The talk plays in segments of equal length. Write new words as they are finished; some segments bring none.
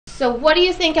So what do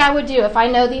you think I would do if I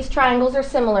know these triangles are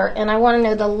similar and I want to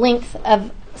know the length of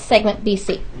segment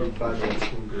BC?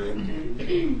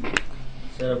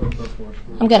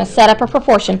 I'm going to set up a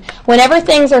proportion. Whenever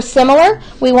things are similar,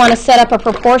 we want to set up a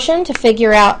proportion to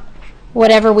figure out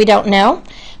whatever we don't know.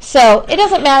 So it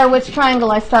doesn't matter which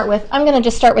triangle I start with. I'm going to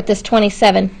just start with this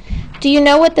 27. Do you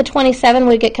know what the 27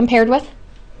 would get compared with?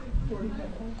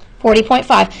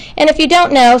 40.5. And if you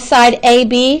don't know, side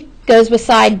AB goes with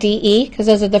side DE because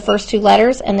those are the first two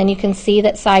letters, and then you can see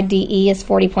that side DE is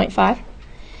 40.5.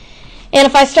 And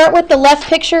if I start with the left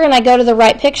picture and I go to the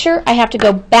right picture, I have to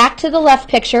go back to the left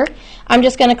picture. I'm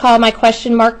just going to call my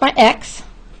question mark my X.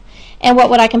 And what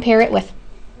would I compare it with?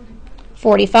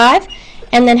 45.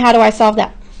 And then how do I solve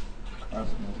that?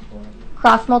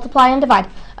 Cross multiply and divide.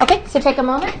 Okay, so take a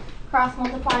moment, cross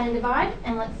multiply and divide,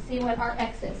 and let's see what our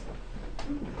X is.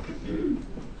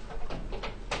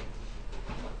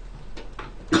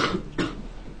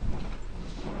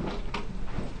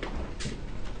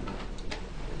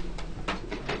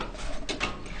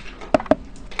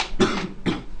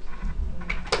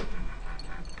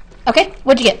 Okay,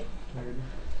 what'd you get?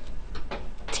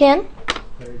 10?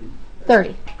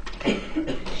 30.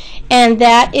 And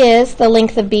that is the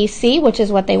length of BC, which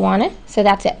is what they wanted. So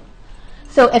that's it.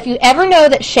 So if you ever know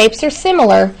that shapes are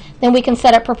similar, then we can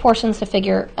set up proportions to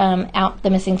figure out the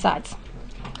missing sides.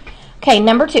 Okay,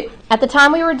 number 2. At the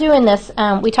time we were doing this,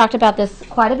 we talked about this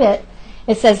quite a bit.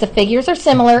 It says the figures are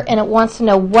similar, and it wants to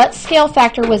know what scale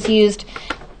factor was used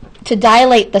to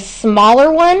dilate the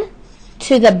smaller one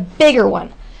to the bigger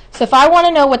one. So if I want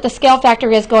to know what the scale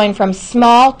factor is going from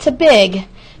small to big,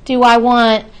 do I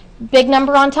want big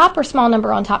number on top or small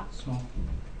number on top? Small.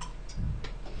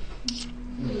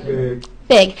 Big.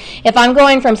 Big. If I'm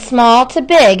going from small to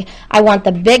big, I want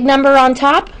the big number on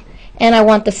top and I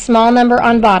want the small number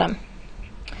on bottom.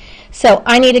 So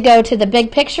I need to go to the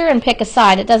big picture and pick a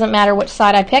side. It doesn't matter which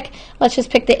side I pick. Let's just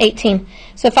pick the 18.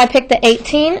 So if I pick the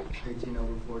 18, 18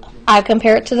 over 14. I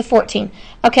compare it to the 14.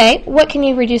 Okay, what can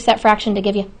you reduce that fraction to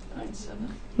give you?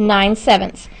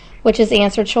 9/7, which is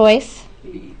answer choice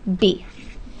B.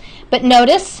 But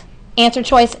notice, answer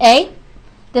choice A,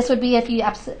 this would be if you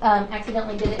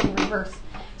accidentally did it in reverse.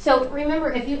 So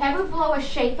remember, if you ever blow a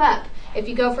shape up, if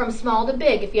you go from small to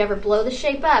big, if you ever blow the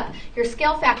shape up, your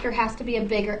scale factor has to be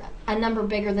a number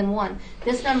bigger than 1.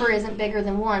 This number isn't bigger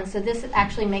than 1, so this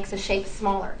actually makes a shape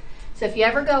smaller. So if you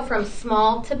ever go from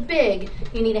small to big,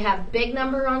 you need to have big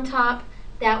number on top.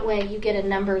 That way you get a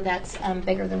number that's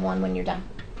bigger than 1 when you're done.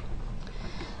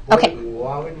 Okay.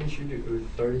 Why wouldn't you do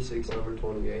 36 over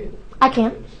 28? I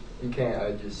can. You can't.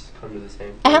 I just come to the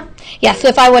same. Yeah, so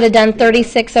if I would have done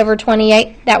 36 over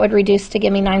 28, that would reduce to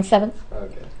give me 9/7.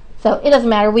 Okay. So it doesn't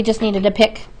matter. We just needed to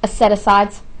pick a set of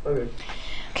sides. Okay.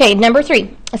 Okay, number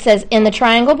 3. It says, in the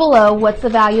triangle below, what's the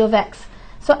value of X?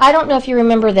 So I don't know if you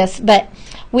remember this, but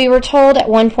we were told at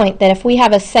one point that if we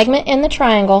have a segment in the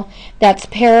triangle that's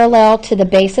parallel to the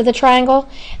base of the triangle,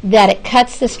 that it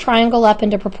cuts this triangle up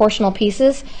into proportional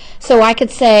pieces. So I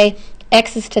could say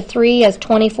X is to 3 as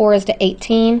 24 is to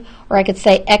 18, or I could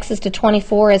say X is to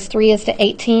 24 as 3 is to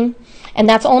 18. And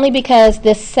that's only because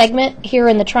this segment here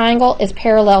in the triangle is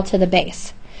parallel to the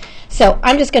base. So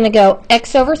I'm just going to go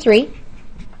X over 3.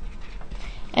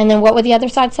 And then what would the other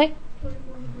side say?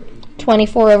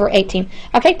 24 over 18.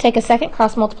 Okay, take a second,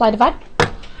 cross multiply, divide.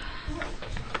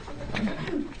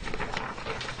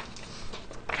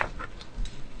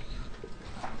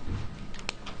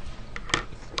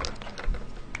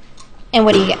 And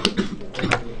what do you get?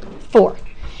 4.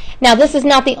 Now this is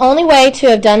not the only way to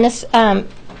have done this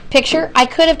picture. I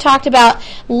could have talked about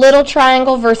little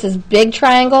triangle versus big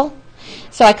triangle.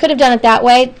 So I could have done it that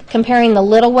way, comparing the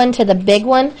little one to the big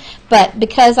one, but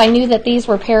because I knew that these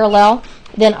were parallel,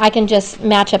 then I can just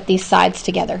match up these sides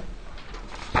together.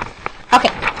 Okay,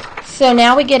 so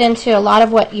now we get into a lot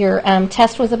of what your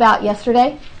test was about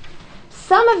yesterday.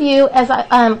 Some of you,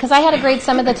 because I had to grade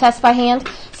some of the tests by hand,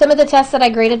 some of the tests that I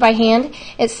graded by hand,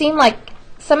 it seemed like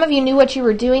some of you knew what you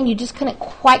were doing, you just couldn't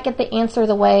quite get the answer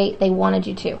the way they wanted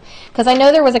you to. Because I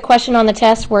know there was a question on the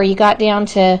test where you got down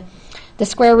to the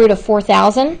square root of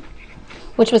 4,000,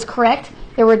 which was correct.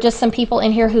 There were just some people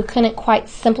in here who couldn't quite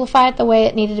simplify it the way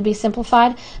it needed to be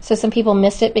simplified. So some people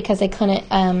missed it because they couldn't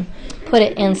put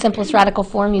it in simplest radical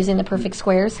form using the perfect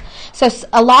squares. So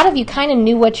a lot of you kind of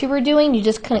knew what you were doing. You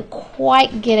just couldn't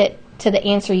quite get it to the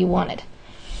answer you wanted.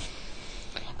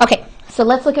 Okay, so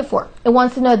let's look at 4. It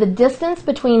wants to know the distance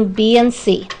between B and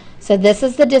C. So this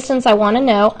is the distance I want to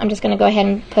know. I'm just going to go ahead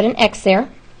and put an X there.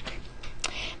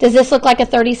 Does this look like a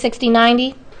 30, 60,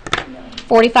 90?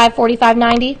 45, 45,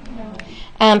 90?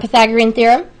 Pythagorean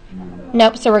theorem?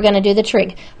 Nope, so we're going to do the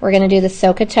trig. We're going to do the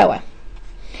SOHCAHTOA.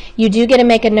 You do get to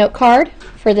make a note card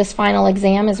for this final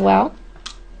exam as well.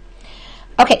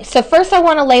 Okay, so first I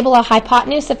want to label a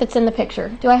hypotenuse if it's in the picture.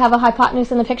 Do I have a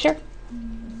hypotenuse in the picture?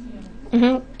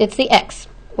 It's the x.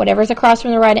 Whatever's across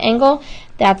from the right angle,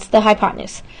 that's the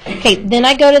hypotenuse. Okay, then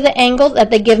I go to the angle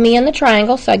that they give me in the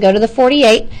triangle, so I go to the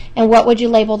 48, and what would you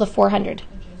label the 400?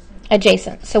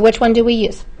 Adjacent. So which one do we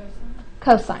use?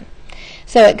 Cosine.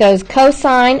 So it goes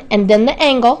cosine and then the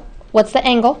angle. What's the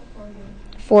angle?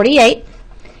 48.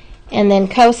 And then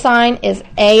cosine is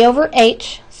a over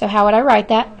h. So how would I write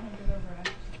that?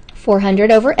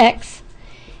 400 over x.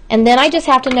 And then I just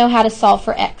have to know how to solve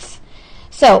for x.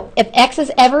 So if x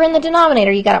is ever in the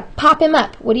denominator, you got to pop him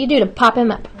up. What do you do to pop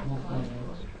him up?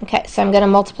 Okay, so I'm going to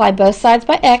multiply both sides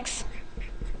by x.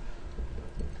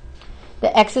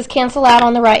 The x's cancel out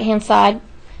on the right-hand side.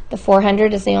 The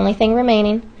 400 is the only thing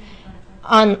remaining.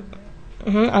 On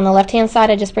the left-hand side,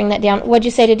 I just bring that down. What'd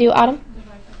you say to do, Autumn?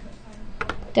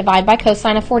 Divide by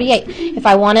cosine of 48. If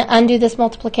I want to undo this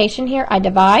multiplication here, I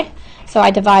divide. So I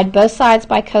divide both sides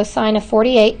by cosine of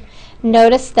 48.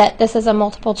 Notice that this is a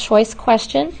multiple choice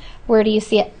question. Where do you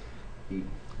see it?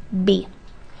 B.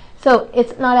 So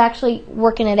it's not actually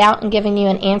working it out and giving you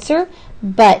an answer,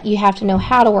 but you have to know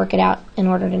how to work it out in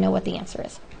order to know what the answer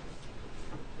is.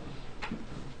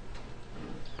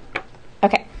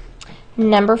 Okay,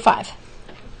 number 5.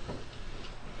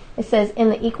 It says, in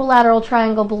the equilateral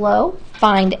triangle below,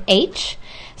 find H.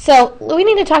 So we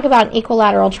need to talk about an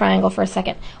equilateral triangle for a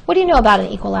second. What do you know about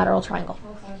an equilateral triangle?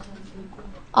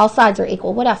 All sides are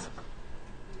equal. What else?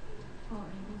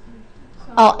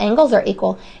 All angles are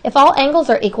equal. If all angles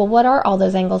are equal, what are all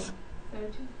those angles?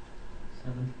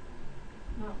 7.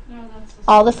 No, that's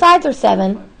all the sides are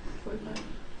 7.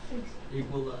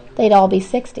 They'd all be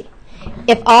 60.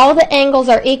 If all the angles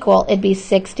are equal, it'd be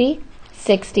 60,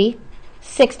 60,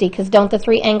 60, because don't the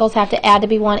 3 angles have to add to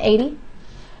be 180?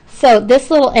 So this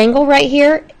little angle right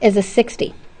here is a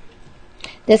 60.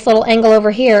 This little angle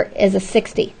over here is a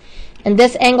 60. And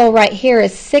this angle right here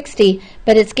is 60,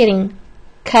 but it's getting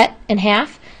cut in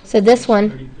half. So this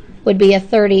one would be a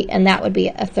 30, and that would be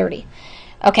a 30.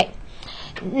 Okay.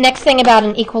 Next thing about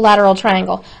an equilateral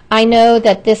triangle. I know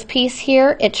that this piece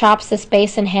here, it chops this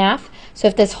base in half. So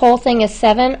if this whole thing is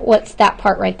 7, what's that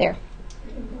part right there?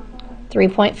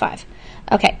 3.5.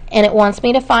 Okay, and it wants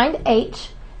me to find h,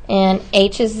 and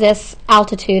h is this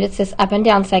altitude. It's this up and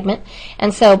down segment.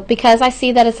 And so because I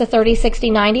see that it's a 30, 60,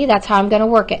 90, that's how I'm going to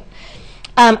work it.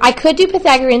 I could do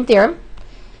Pythagorean theorem.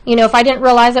 You know, if I didn't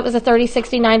realize it was a 30,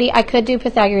 60, 90, I could do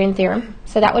Pythagorean theorem.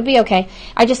 So that would be okay.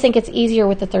 I just think it's easier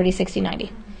with the 30, 60,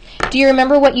 90. Do you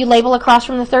remember what you label across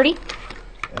from the 30?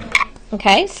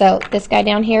 Okay, so this guy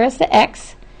down here is the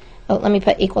x. Oh, let me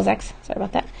put equals x. Sorry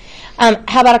about that.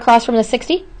 How about across from the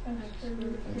 60?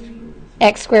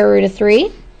 X square root of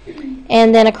 3.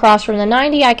 And then across from the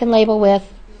 90, I can label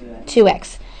with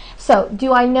 2x. So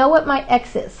do I know what my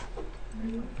x is?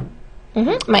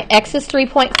 My x is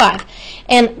 3.5.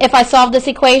 And if I solve this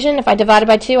equation, if I divide it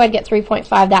by 2, I'd get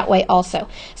 3.5 that way also.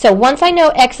 So once I know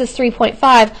x is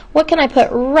 3.5, what can I put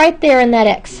right there in that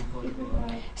x?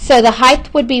 So the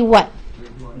height would be what?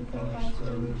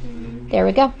 There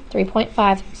we go,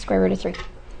 3.5 square root of 3.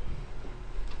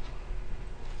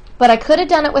 But I could have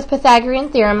done it with Pythagorean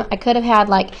theorem. I could have had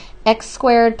like x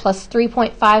squared plus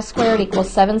 3.5 squared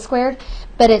equals 7 squared.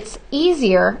 But it's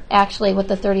easier actually with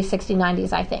the 30, 60,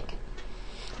 90s, I think.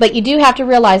 But you do have to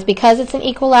realize, because it's an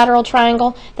equilateral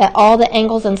triangle, that all the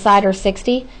angles inside are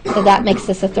 60, so that makes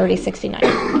this a 30, 60,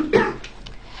 90.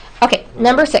 Okay,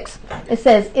 number 6. It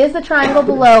says, is the triangle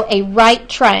below a right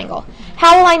triangle?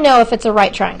 How will I know if it's a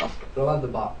right triangle? Fill out the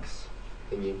box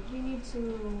thingy. You need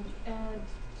to add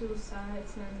 2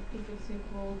 sides, and if it's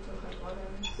equal to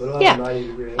hypotenuse. What about Yeah. 90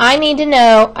 degree I need to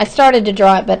know, I started to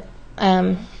draw it, but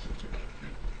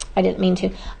I didn't mean to.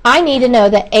 I need to know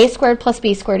that a squared plus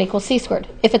b squared equals c squared.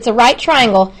 If it's a right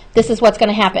triangle, this is what's going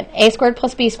to happen. A squared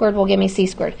plus b squared will give me c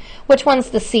squared. Which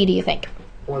one's the c, do you think?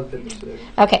 156.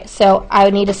 Okay, so I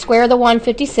would need to square the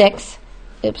 156.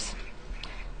 Oops.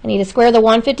 I need to square the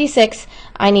 156.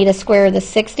 I need to square the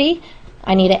 60.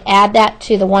 I need to add that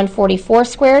to the 144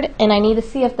 squared, and I need to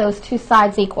see if those two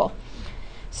sides equal.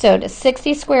 So does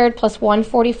 60 squared plus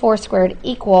 144 squared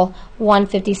equal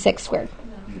 156 squared?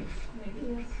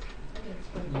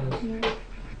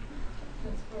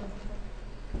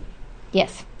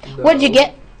 Yes. No. What did you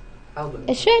get? Albert.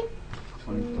 It should.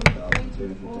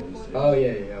 24,256. Oh, yeah,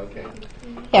 okay.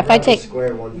 Yeah, if I take...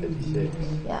 Square 156.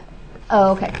 Yeah.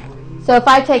 Oh, okay. So if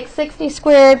I take 60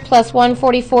 squared plus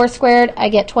 144 squared, I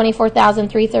get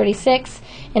 24,336.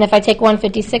 And if I take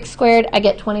 156 squared, I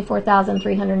get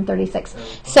 24,336.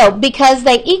 So because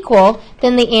they equal,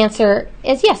 then the answer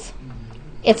is yes.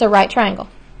 It's a right triangle.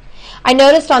 I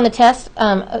noticed on the test,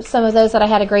 some of those that I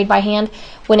had to grade by hand,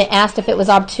 when it asked if it was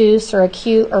obtuse or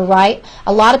acute or right,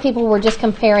 a lot of people were just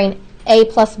comparing A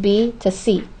plus B to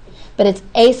C. But it's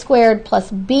A squared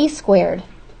plus B squared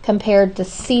compared to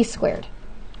C squared.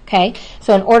 Okay?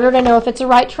 So in order to know if it's a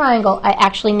right triangle, I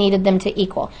actually needed them to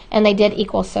equal. And they did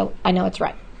equal, so I know it's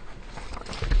right.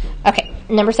 Okay,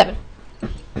 number 7.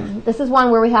 This is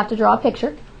one where we have to draw a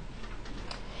picture.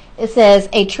 It says,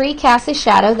 a tree casts a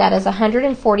shadow that is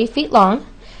 140 feet long.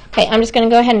 Okay, I'm just going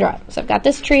to go ahead and draw it. So I've got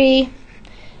this tree,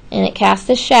 and it casts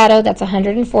this shadow that's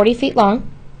 140 feet long.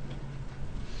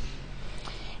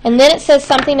 And then it says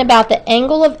something about the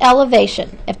angle of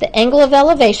elevation. If the angle of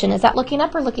elevation, is that looking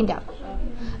up or looking down?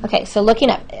 Okay, so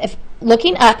looking up. If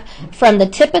looking up from the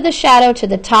tip of the shadow to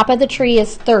the top of the tree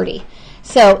is 30.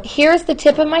 So here's the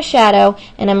tip of my shadow,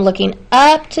 and I'm looking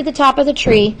up to the top of the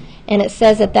tree, and it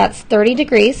says that that's 30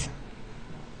 degrees.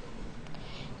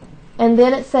 And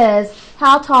then it says,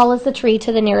 how tall is the tree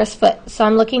to the nearest foot? So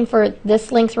I'm looking for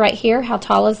this length right here. How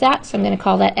tall is that? So I'm going to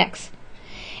call that x.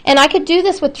 And I could do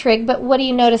this with trig, but what do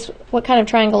you notice? What kind of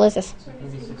triangle is this?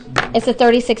 It's a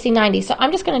 30, 60, 90. So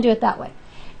I'm just going to do it that way.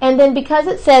 And then because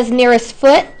it says nearest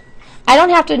foot, I don't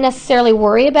have to necessarily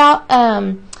worry about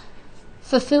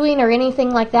foo-fooing or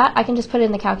anything like that. I can just put it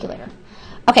in the calculator.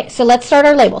 Okay, so let's start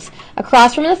our labels.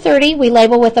 Across from the 30, we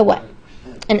label with a what?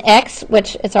 An x,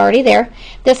 which it's already there.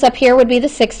 This up here would be the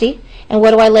 60. And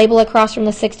what do I label across from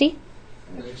the 60?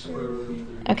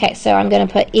 Okay, so I'm going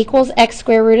to put equals x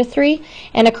square root of 3.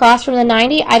 And across from the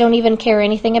 90, I don't even care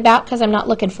anything about because I'm not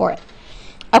looking for it.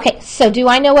 Okay, so do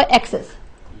I know what x is?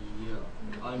 Yeah,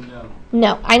 I know.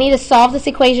 No, I need to solve this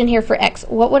equation here for x.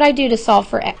 What would I do to solve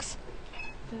for x?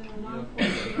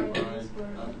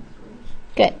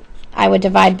 Good. I would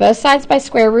divide both sides by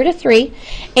square root of 3.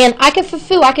 And I could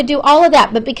foo-foo, I could do all of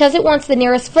that. But because it wants the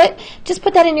nearest foot, just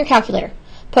put that in your calculator.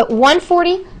 Put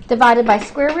 140 divided by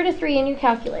square root of 3 in your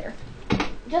calculator.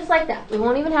 Just like that. We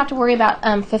won't even have to worry about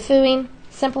foo-fooing,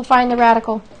 simplifying the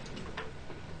radical.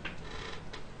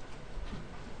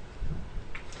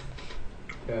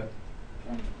 Okay.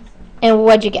 And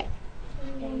what'd you get?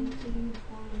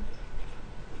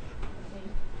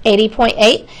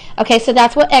 80.8. Okay, so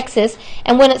that's what x is.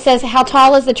 And when it says how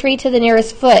tall is the tree to the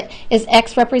nearest foot, is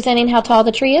x representing how tall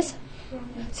the tree is?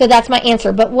 So that's my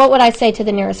answer. But what would I say to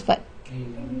the nearest foot?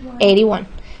 81.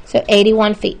 So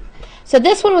 81 feet. So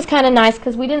this one was kind of nice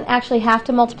because we didn't actually have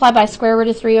to multiply by square root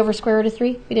of 3 over square root of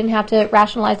 3. We didn't have to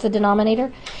rationalize the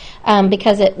denominator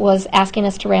because it was asking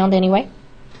us to round anyway.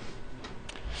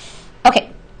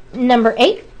 Okay, number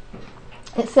 8.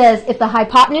 It says if the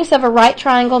hypotenuse of a right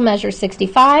triangle measures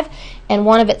 65 and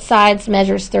one of its sides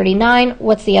measures 39,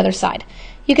 what's the other side?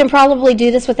 You can probably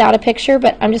do this without a picture,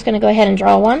 but I'm just going to go ahead and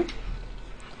draw one.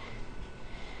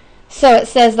 So it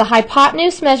says the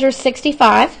hypotenuse measures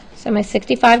 65, so my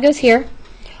 65 goes here.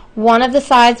 One of the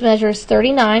sides measures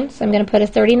 39, so I'm going to put a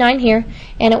 39 here,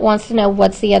 and it wants to know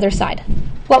what's the other side.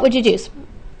 What would you do?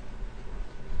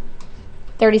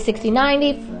 30, 60,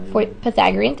 90, for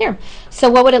Pythagorean theorem. So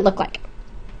what would it look like?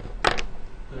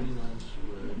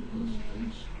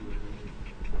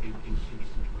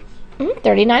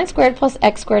 39 squared plus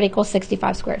x squared equals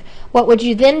 65 squared. What would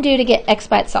you then do to get x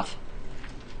by itself?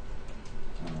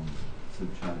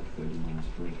 Subtract 39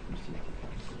 squared from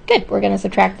 65. Good. We're going to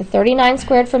subtract the 39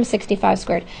 squared from 65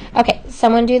 squared. Okay,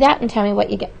 someone do that and tell me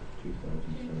what you get.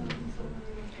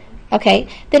 2,704. Okay,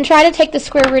 then try to take the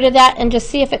square root of that and just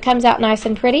see if it comes out nice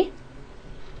and pretty,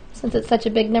 since it's such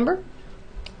a big number.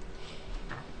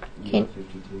 Okay.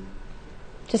 52.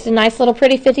 Just a nice little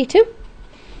pretty 52.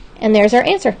 And there's our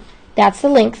answer. That's the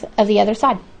length of the other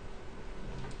side.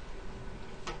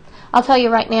 I'll tell you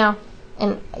right now,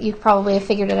 and you probably have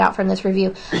figured it out from this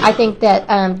review, I think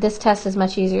that this test is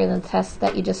much easier than the test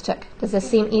that you just took. Does this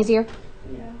seem easier?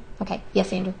 Yeah. Okay.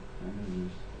 Yes, Andrew?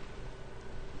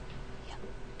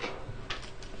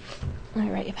 All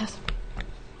right, you pass.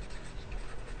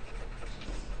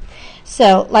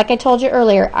 So, like I told you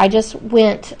earlier, I just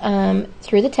went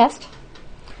through the test,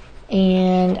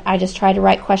 and I just tried to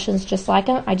write questions just like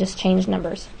them. I just changed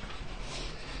numbers.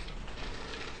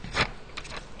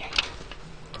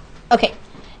 Okay,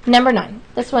 number 9.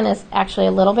 This one is actually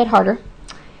a little bit harder.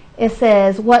 It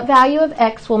says, what value of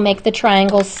x will make the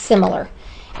triangles similar?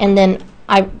 And then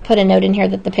I put a note in here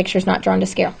that the picture's not drawn to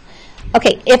scale.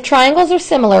 Okay, if triangles are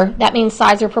similar, that means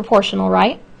sides are proportional,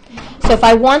 right? So if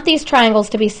I want these triangles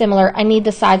to be similar, I need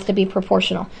the sides to be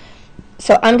proportional.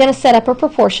 So I'm going to set up a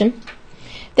proportion.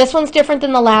 This one's different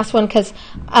than the last one because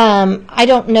I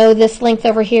don't know this length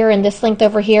over here and this length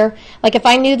over here. Like if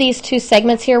I knew these two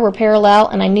segments here were parallel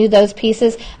and I knew those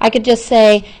pieces, I could just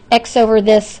say x over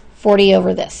this, 40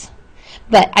 over this.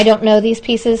 But I don't know these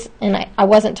pieces, and I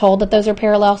wasn't told that those are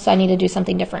parallel, so I need to do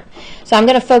something different. So I'm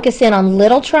going to focus in on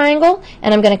little triangle,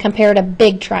 and I'm going to compare to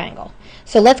big triangle.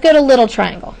 So let's go to little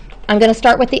triangle. I'm going to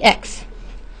start with the x.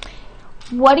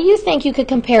 What do you think you could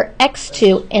compare x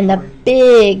to in the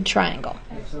big triangle?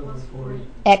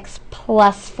 X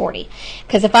plus 40.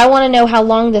 Because if I want to know how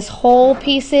long this whole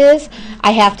piece is,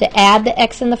 I have to add the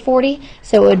x and the 40,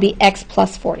 so it would be x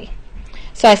plus 40.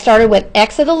 So I started with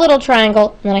x of the little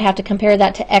triangle, and then I have to compare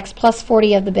that to x plus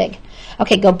 40 of the big.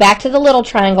 Okay, go back to the little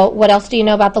triangle. What else do you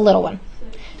know about the little one?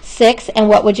 6, and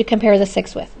what would you compare the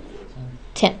 6 with?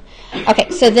 10. Okay,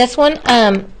 so this one,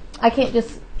 I can't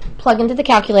just plug into the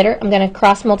calculator. I'm going to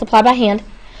cross multiply by hand.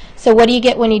 So what do you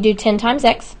get when you do 10 times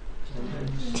x?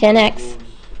 10x.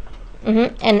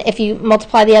 And if you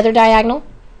multiply the other diagonal,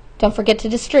 don't forget to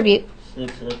distribute.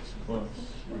 6x plus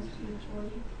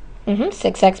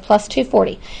 6x plus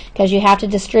 240, because you have to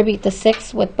distribute the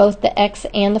 6 with both the x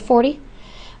and the 40.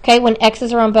 Okay, when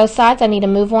x's are on both sides, I need to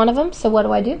move one of them. So what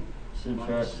do?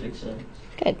 subtract 6x.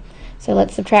 Good. So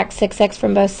let's subtract 6x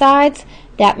from both sides.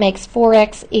 That makes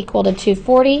 4x equal to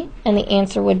 240, and the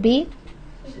answer would be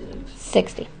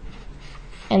 60.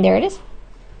 And there it is.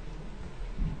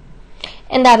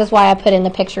 And that is why I put in the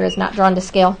picture is not drawn to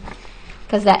scale,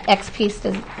 because that x piece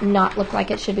does not look like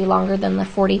it should be longer than the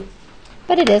 40,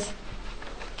 but it is.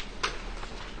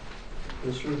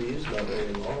 This really is not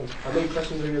very long. How many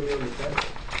questions are you going to be able to test?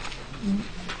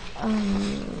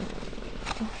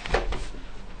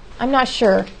 I'm not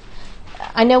sure.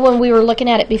 I know when we were looking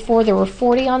at it before, there were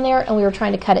 40 on there, and we were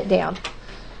trying to cut it down.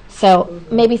 So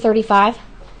maybe 35.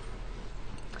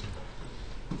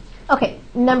 Okay,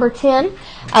 number 10.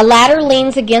 A ladder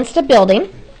leans against a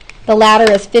building. The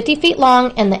ladder is 50 feet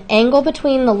long, and the angle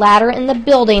between the ladder and the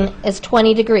building is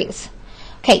 20 degrees.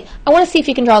 Okay, I want to see if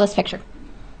you can draw this picture.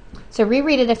 So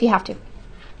reread it if you have to.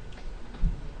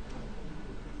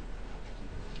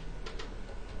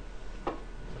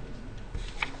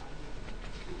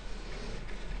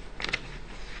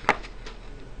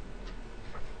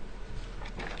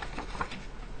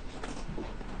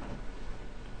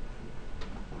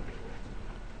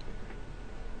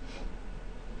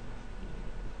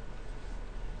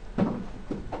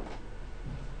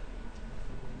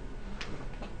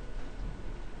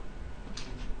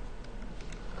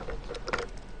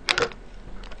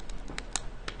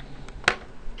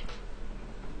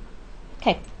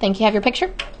 Okay, think you have your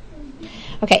picture?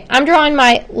 Okay, I'm drawing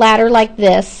my ladder like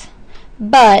this,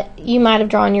 but you might have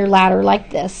drawn your ladder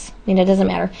like this. I mean, it doesn't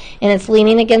matter. And it's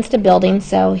leaning against a building,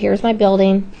 so here's my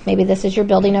building. Maybe this is your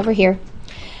building over here.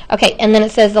 Okay, and then it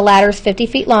says the ladder is 50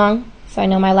 feet long, so I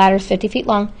know my ladder is 50 feet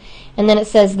long. And then it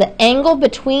says the angle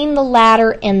between the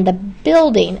ladder and the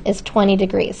building is 20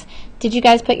 degrees. Did you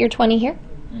guys put your 20 here?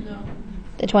 No.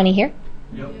 The 20 here?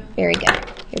 Yep. Very good.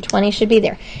 Your 20 should be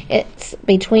there. It's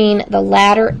between the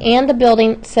ladder and the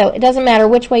building, so it doesn't matter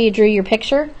which way you drew your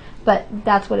picture, but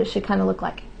that's what it should kind of look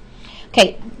like.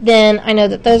 Okay, then I know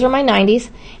that those are my 90s,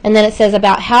 and then it says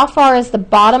about how far is the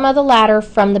bottom of the ladder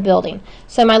from the building.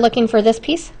 So am I looking for this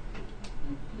piece?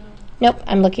 No. Nope,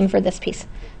 I'm looking for this piece.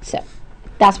 So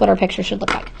that's what our picture should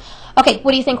look like. Okay,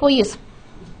 what do you think we'll use?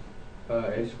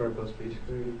 A squared plus b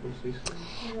squared equals c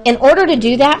squared. In order to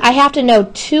do that, I have to know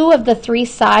 2 of the 3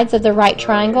 sides of the right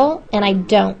triangle, and I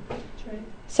don't. Trig.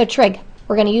 So trig.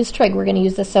 We're going to use trig. We're going to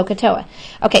use the SOHCAHTOA.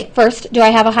 Okay, first, do I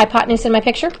have a hypotenuse in my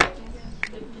picture?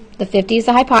 The 50 is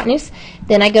the hypotenuse.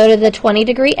 Then I go to the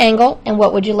 20-degree angle, and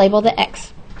what would you label the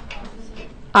x?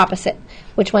 Opposite.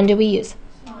 Which one do we use?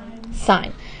 Sine.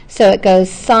 Sine. So it goes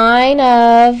sine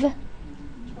of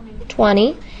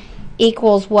 20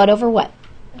 equals what over what?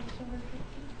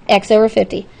 X over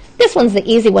 50. X over 50. This one's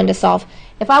the easy one to solve.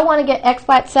 If I want to get x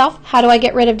by itself, how do I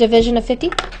get rid of division of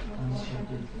 50?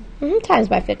 Times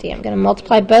by 50. I'm going to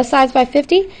multiply both sides by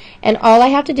 50, and all I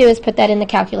have to do is put that in the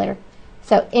calculator.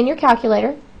 So in your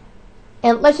calculator,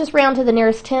 and let's just round to the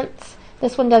nearest tenths.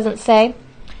 This one doesn't say,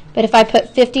 but if I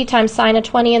put 50 times sine of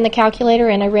 20 in the calculator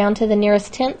and I round to the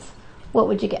nearest tenths, what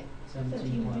would you get?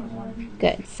 17.1.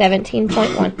 Good,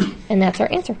 17.1, and that's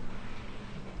our answer.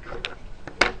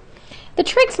 The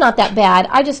trig's not that bad.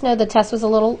 I just know the test was a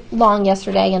little long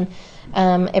yesterday, and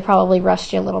it probably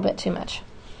rushed you a little bit too much.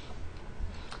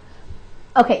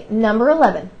 Okay, number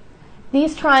 11.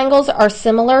 These triangles are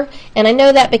similar, and I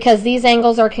know that because these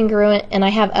angles are congruent, and I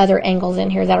have other angles in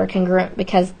here that are congruent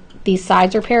because these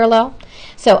sides are parallel.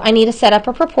 So I need to set up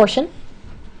a proportion.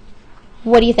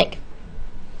 What do you think?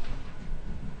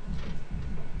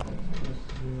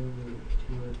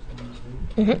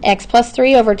 X plus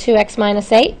 3 over 2x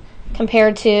minus 8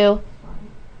 compared to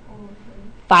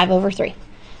 5 over 3.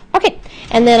 Okay,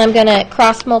 and then I'm going to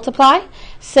cross multiply.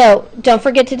 So don't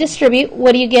forget to distribute.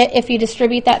 What do you get if you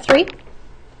distribute that 3?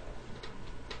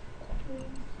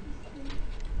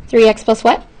 3x plus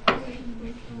what?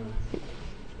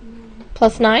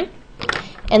 Plus 9.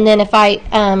 And then if I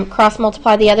cross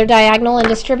multiply the other diagonal and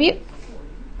distribute,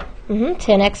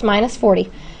 10x minus 40.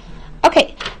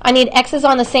 Okay, I need x's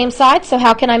on the same side, so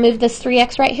how can I move this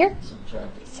 3x right here?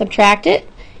 Subtract it.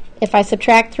 If I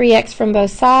subtract 3x from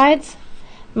both sides,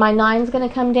 my 9 is going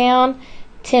to come down.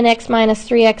 10x minus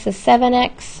 3x is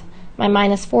 7x. My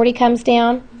minus 40 comes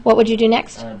down. What would you do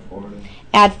next? Add 40.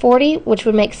 Add 40, which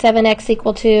would make 7x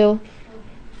equal to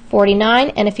 49.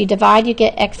 And if you divide, you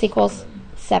get x equals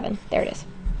 7. There it is.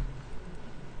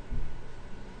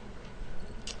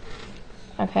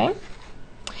 Okay.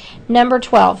 Number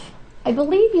 12. I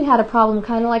believe you had a problem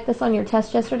kind of like this on your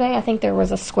test yesterday. I think there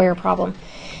was a square problem.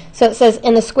 So it says,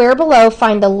 in the square below,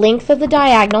 find the length of the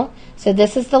diagonal. So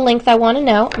this is the length I want to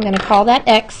know. I'm going to call that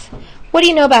x. What do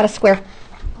you know about a square?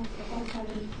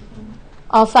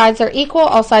 All sides are equal.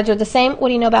 All sides are the same. What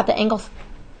do you know about the angles?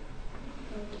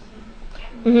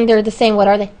 They're the same. What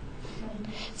are they?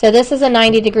 So this is a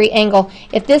 90-degree angle.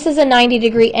 If this is a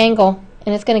 90-degree angle,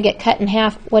 and it's going to get cut in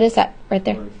half, what is that right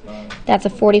there? 45. That's a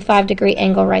 45-degree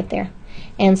angle right there.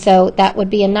 And so that would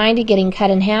be a 90 getting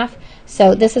cut in half.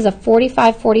 So this is a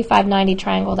 45, 45, 90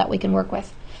 triangle that we can work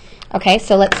with. Okay,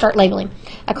 so let's start labeling.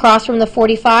 Across from the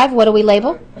 45, what do we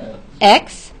label?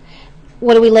 X.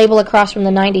 What do we label across from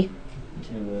the 90?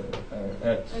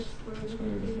 X square root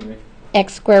of 3.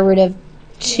 X square root of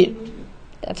 2.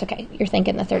 That's okay. You're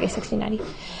thinking the 30, 60, 90.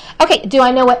 Okay, do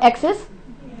I know what x is?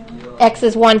 Yeah. X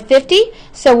is 150.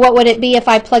 So what would it be if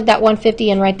I plugged that 150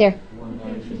 in right there?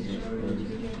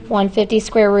 150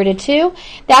 square root of 2.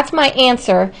 That's my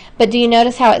answer. But do you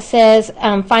notice how it says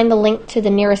find the length to the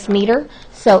nearest meter?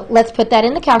 So let's put that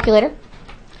in the calculator.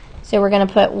 So we're going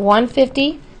to put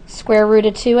 150 square root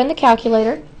of 2 in the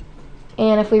calculator.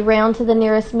 And if we round to the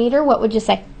nearest meter, what would you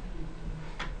say?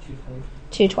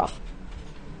 212.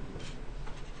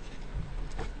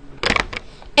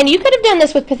 And you could have done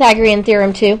this with Pythagorean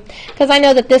theorem too, because I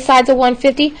know that this side's a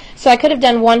 150, so I could have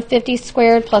done 150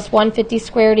 squared plus 150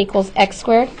 squared equals x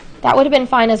squared. That would have been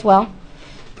fine as well.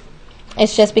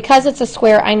 It's just because it's a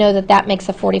square, I know that that makes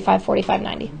a 45, 45,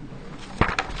 90.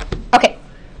 Okay,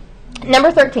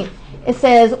 number 13. It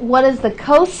says, what is the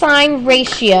cosine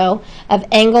ratio of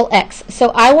angle x?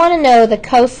 So I want to know the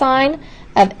cosine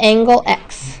of angle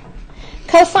x.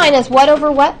 Cosine is what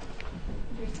over what?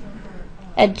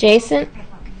 Adjacent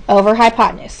over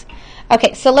hypotenuse.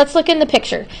 Okay, so let's look in the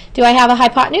picture. Do I have a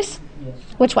hypotenuse? Yes.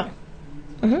 Which one?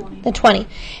 The 20.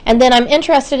 And then I'm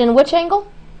interested in which angle?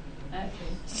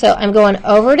 So I'm going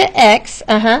over to x.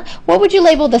 What would you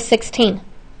label the 16?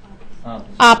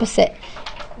 Opposite.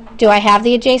 Do I have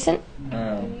the adjacent?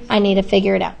 I need to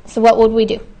figure it out. So what would we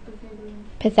do?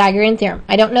 Pythagorean theorem.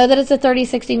 I don't know that it's a 30,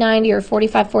 60, 90 or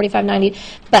 45, 45, 90,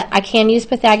 but I can use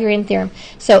Pythagorean theorem.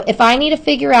 So if I need to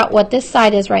figure out what this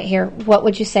side is right here, what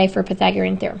would you say for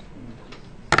Pythagorean theorem?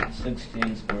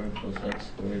 16 squared plus x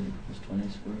squared equals 20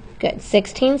 squared. Good.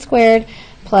 16 squared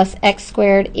plus x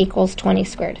squared equals 20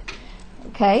 squared.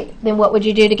 Okay. Then what would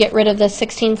you do to get rid of the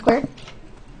 16 squared?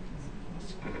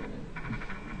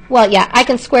 Well, yeah, I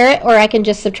can square it, or I can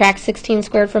just subtract 16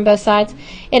 squared from both sides.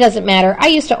 It doesn't matter. I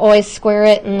used to always square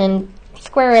it and then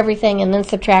square everything and then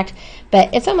subtract,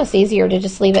 but it's almost easier to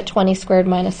just leave it 20 squared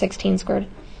minus 16 squared.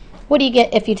 What do you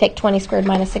get if you take 20 squared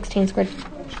minus 16 squared?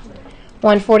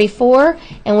 144,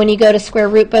 and when you go to square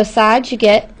root both sides, you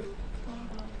get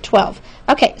 12.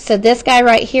 Okay, so this guy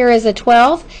right here is a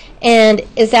 12, and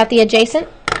is that the adjacent?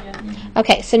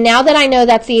 Okay, so now that I know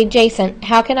that's the adjacent,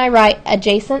 how can I write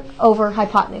adjacent over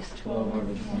hypotenuse? 12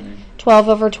 over 20. 12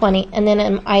 over 20. And then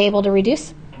am I able to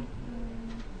reduce?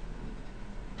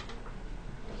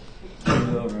 2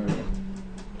 over 10.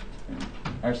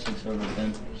 Or 6 over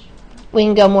 10. We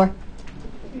can go more.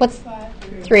 What's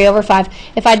 3 over 5?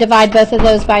 If I divide both of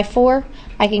those by 4,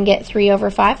 I can get 3 over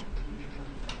 5.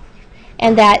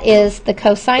 And that is the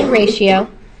cosine ratio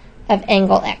of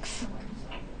angle x.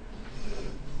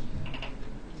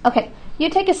 Okay, you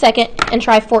take a second and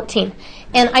try 14.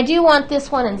 And I do want this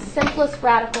one in simplest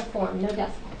radical form, no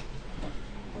decimal.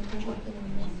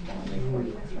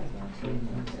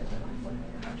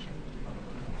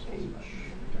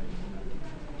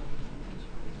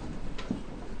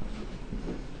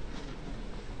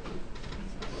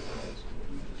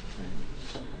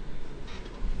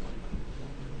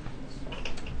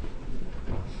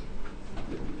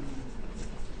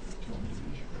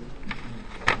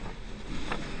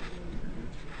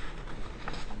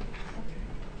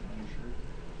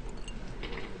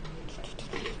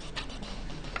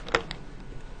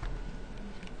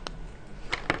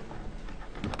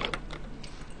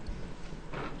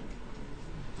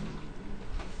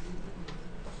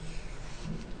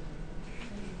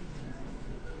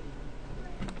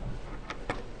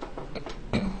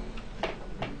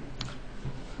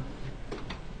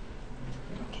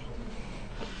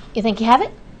 You think you have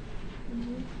it?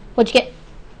 What'd you get?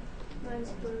 9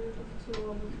 square root of 2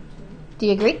 over 2. Do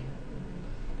you agree?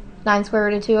 9 square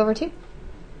root of 2 over 2?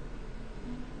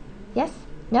 Yes?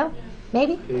 No?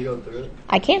 Maybe? Can you go through it?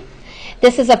 I can.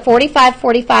 This is a 45,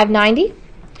 45, 90.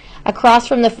 Across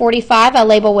from the 45, I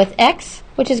label with X,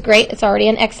 which is great. It's already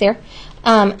an X there.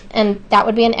 And that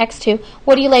would be an X2.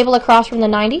 What do you label across from the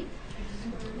 90?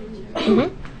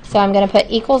 So I'm going to put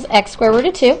equals X square root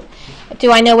of 2.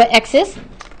 Do I know what X is?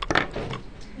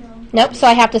 Nope. So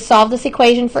I have to solve this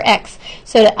equation for X.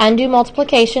 So to undo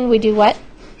multiplication, we do what?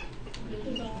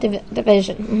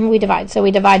 Division. We divide. So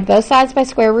we divide both sides by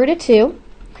square root of 2.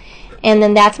 And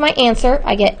then that's my answer.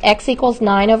 I get X equals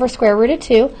 9 over square root of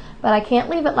 2. But I can't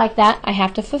leave it like that. I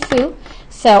have to foo-foo.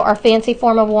 So our fancy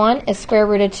form of 1 is square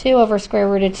root of 2 over square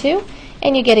root of 2.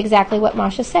 And you get exactly what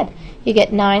Masha said. You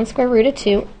get 9 square root of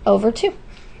 2 over 2.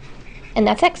 And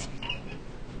that's X.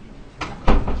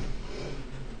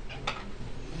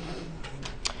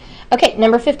 Okay,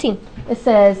 number 15. It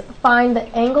says, find the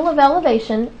angle of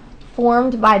elevation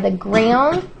formed by the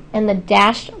ground and the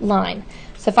dashed line.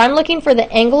 So if I'm looking for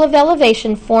the angle of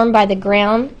elevation formed by the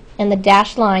ground and the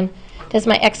dashed line, does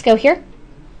my X go here?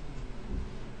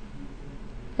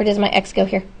 Or does my X go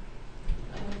here?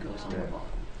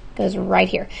 Goes right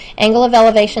here. Angle of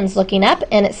elevation is looking up,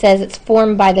 and it says it's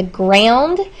formed by the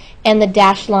ground and the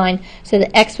dashed line. So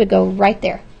the X would go right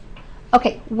there.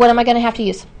 Okay, what am I going to have to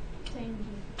use?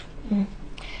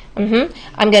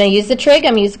 I'm going to use the trig.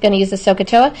 I'm going to use the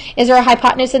SOHCAHTOA. Is there a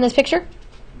hypotenuse in this picture?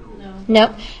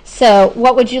 No. So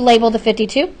what would you label the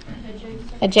 52?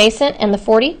 Adjacent. And the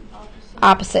 40?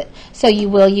 Opposite. So you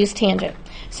will use tangent.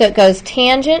 So it goes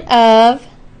tangent of,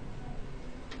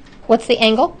 what's the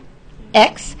angle?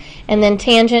 X. And then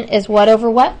tangent is what over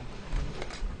what?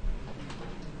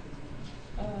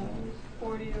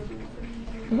 40 over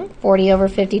 52. 40 over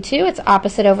 52. It's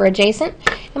opposite over adjacent.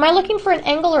 Am I looking for an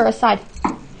angle or a side?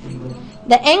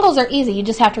 The angles are easy. You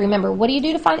just have to remember. What do you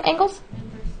do to find angles?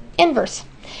 Inverse.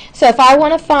 So if I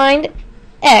want to find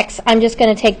X, I'm just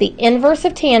going to take the inverse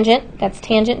of tangent. That's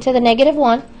tangent to the negative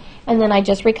 1. And then I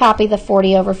just recopy the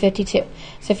 40 over 52.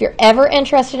 So if you're ever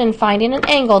interested in finding an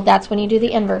angle, that's when you do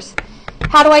the inverse.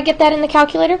 How do I get that in the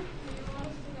calculator?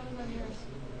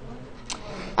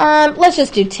 Let's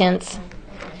just do tenths.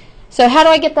 So how do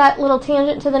I get that little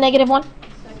tangent to the negative 1?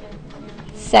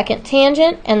 Second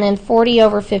tangent, and then 40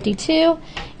 over 52.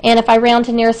 And if I round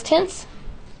to nearest tenths?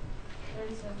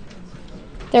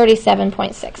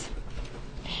 37.6.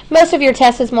 Most of your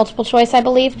test is multiple choice, I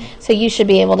believe, so you should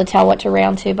be able to tell what to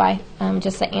round to by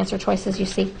just the answer choices you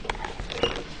see.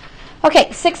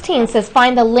 Okay, 16 says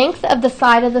find the length of the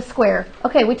side of the square.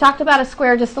 Okay, we talked about a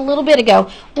square just a little bit ago.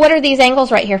 What are these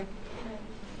angles right here?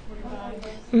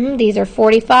 These are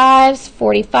 45s,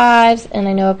 45s, and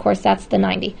I know, of course, that's the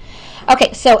 90.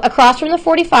 Okay, so across from the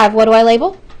 45, what do I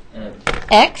label?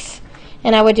 X.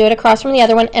 And I would do it across from the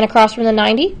other one, and across from the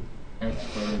 90? X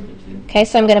square root of 2. Okay,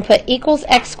 so I'm going to put equals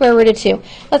X square root of 2.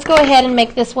 Let's go ahead and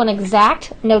make this one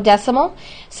exact, no decimal.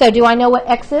 So do I know what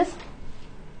X is?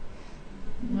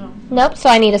 No. Nope, so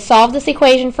I need to solve this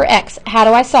equation for X. How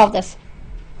do I solve this?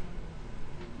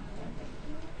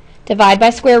 Divide by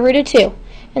square root of 2.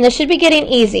 And this should be getting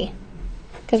easy,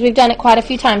 because we've done it quite a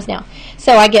few times now.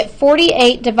 So I get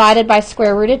 48 divided by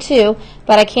square root of 2,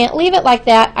 but I can't leave it like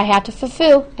that. I have to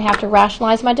foo-foo. I have to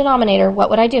rationalize my denominator. What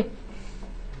would I do?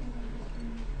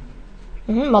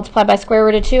 Multiply by square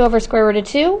root of 2 over square root of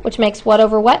 2, which makes what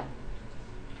over what?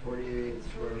 48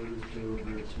 square root of 2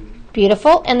 over 2.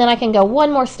 Beautiful. And then I can go one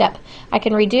more step. I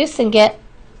can reduce and get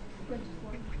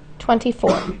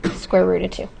 24 square root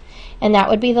of 2. And that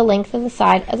would be the length of the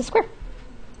side of the square.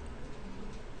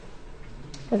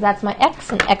 Because that's my X,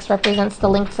 and X represents the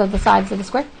lengths of the sides of the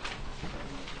square.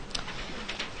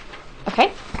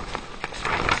 Okay?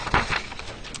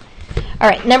 All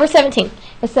right, number 17.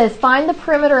 It says, find the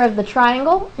perimeter of the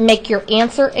triangle, make your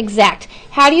answer exact.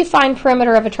 How do you find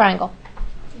perimeter of a triangle?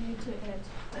 You need to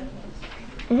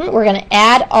add. We're going to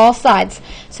add all sides.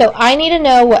 So I need to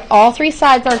know what all three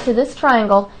sides are to this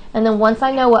triangle, and then once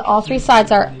I know what all three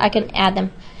sides are, I can add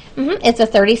them. It's a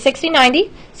 30, 60,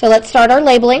 90. So let's start our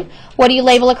labeling. What do you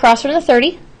label across from the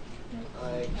 30?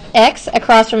 X.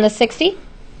 Across from the 60? X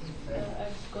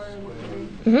squared root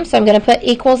of 3. So I'm going to put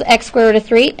equals X square root of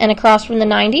 3. And across from the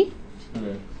 90?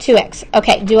 2X.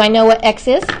 Okay, do I know what X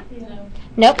is? No.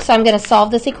 Nope, so I'm going to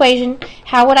solve this equation.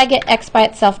 How would I get X by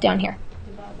itself down here?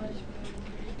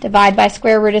 Divide by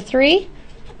square root of 3.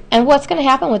 And what's going to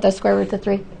happen with those square roots of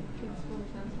 3?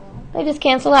 They just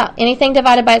cancel out. Anything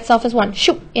divided by itself is 1.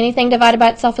 Shoot. Anything divided by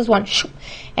itself is 1. Shoot.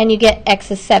 And you get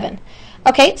X is 7.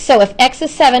 Okay, so if X is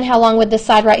 7, how long would this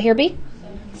side right here be?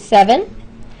 7.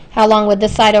 How long would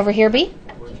this side over here be?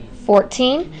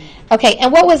 14. Okay,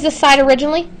 and what was this side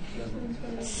originally?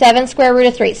 7 square root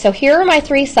of 3. So here are my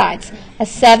three sides. A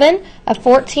 7, a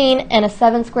 14, and a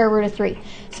 7 square root of 3.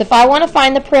 So if I want to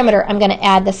find the perimeter, I'm going to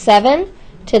add the 7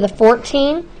 to the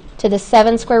 14 to the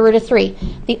 7 square root of 3.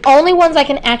 The only ones I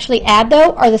can actually add,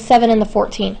 though, are the 7 and the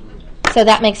 14. So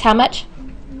that makes how much?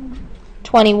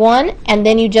 21, and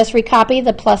then you just recopy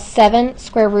the plus 7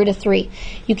 square root of 3.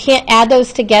 You can't add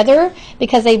those together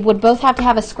because they would both have to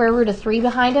have a square root of 3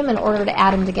 behind them in order to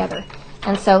add them together.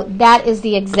 And so that is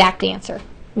the exact answer.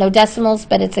 No decimals,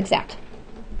 but it's exact.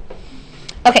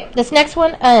 Okay, this next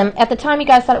one, at the time you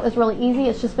guys thought it was really easy.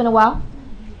 It's just been a while.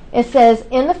 It says,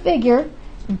 in the figure,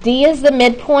 D is the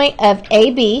midpoint of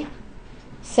AB.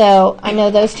 So I know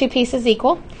those two pieces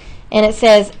equal. And it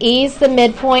says E is the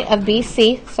midpoint of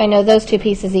BC. So I know those two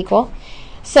pieces equal.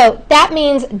 So that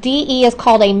means DE is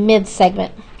called a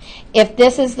mid-segment. If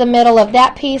this is the middle of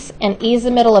that piece and E is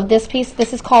the middle of this piece,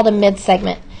 this is called a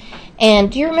mid-segment. And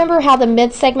do you remember how the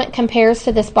mid-segment compares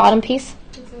to this bottom piece?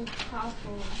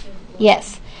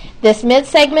 Yes. This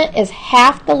mid-segment is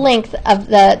half the length of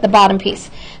the bottom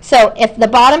piece. So if the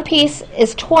bottom piece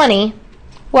is 20,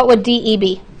 what would DE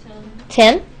be?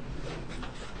 10.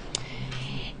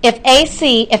 If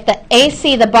the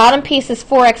AC, the bottom piece is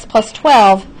 4x plus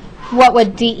 12, what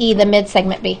would DE, the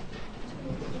mid-segment, be?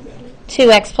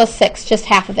 2x plus 6, just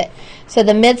half of it. So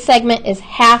the mid-segment is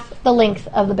half the length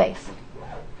of the base.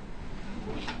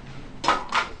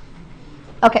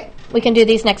 Okay, we can do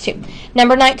these next two.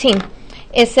 Number 19,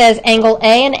 it says angle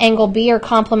A and angle B are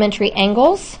complementary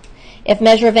angles. If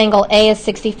measure of angle A is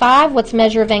 65, what's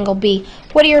measure of angle B?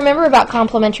 What do you remember about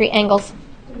complementary angles?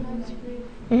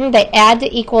 They add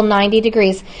to equal 90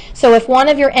 degrees. So if one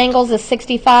of your angles is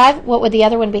 65, what would the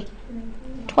other one be?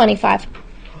 25.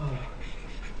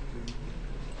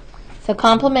 So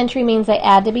complementary means they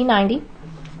add to be 90.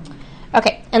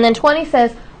 Okay, and then 20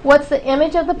 says, what's the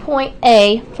image of the point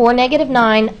A for negative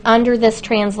 9 under this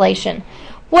translation?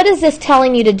 What is this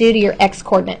telling you to do to your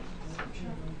x-coordinate?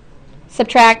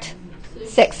 Subtract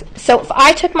 6. So if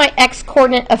I took my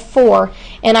x-coordinate of 4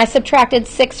 and I subtracted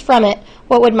 6 from it,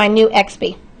 what would my new x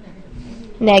be?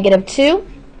 Negative 2.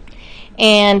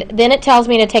 And then it tells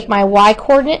me to take my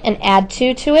y-coordinate and add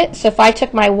 2 to it. So if I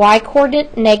took my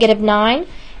y-coordinate, negative 9,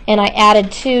 and I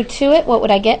added 2 to it, what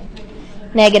would I get?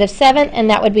 Negative 7, and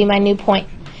that would be my new point.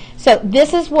 So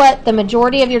this is what the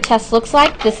majority of your test looks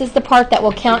like. This is the part that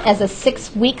will count as a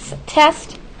 6 weeks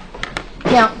test.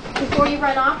 Now, before you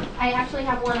run off, I actually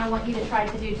have one I want you to try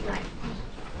to do tonight.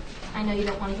 I know you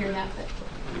don't want to hear that, but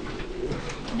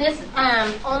this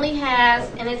only has,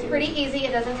 and it's pretty easy,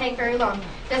 it doesn't take very long.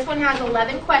 This one has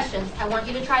 11 questions. I want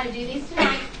you to try to do these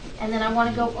tonight, and then I want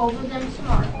to go over them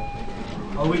tomorrow.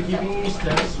 Are we keeping these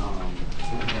tests?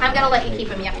 I'm going to let you keep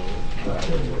them, yep.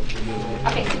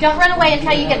 Okay, so don't run away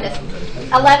until you get this.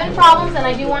 11 problems, and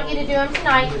I do want you to do them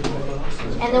tonight,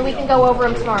 and then we can go over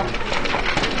them tomorrow.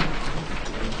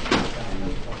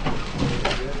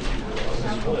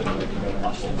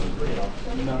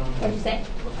 What did you say?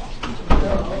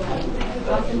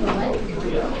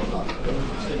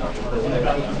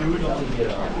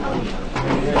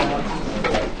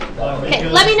 Okay,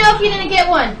 let me know if you didn't get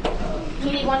one.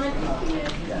 You need 1 minute?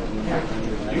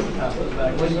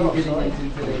 What are you getting into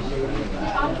today,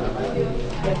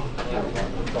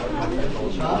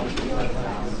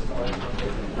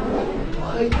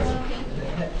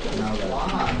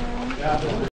 Shady?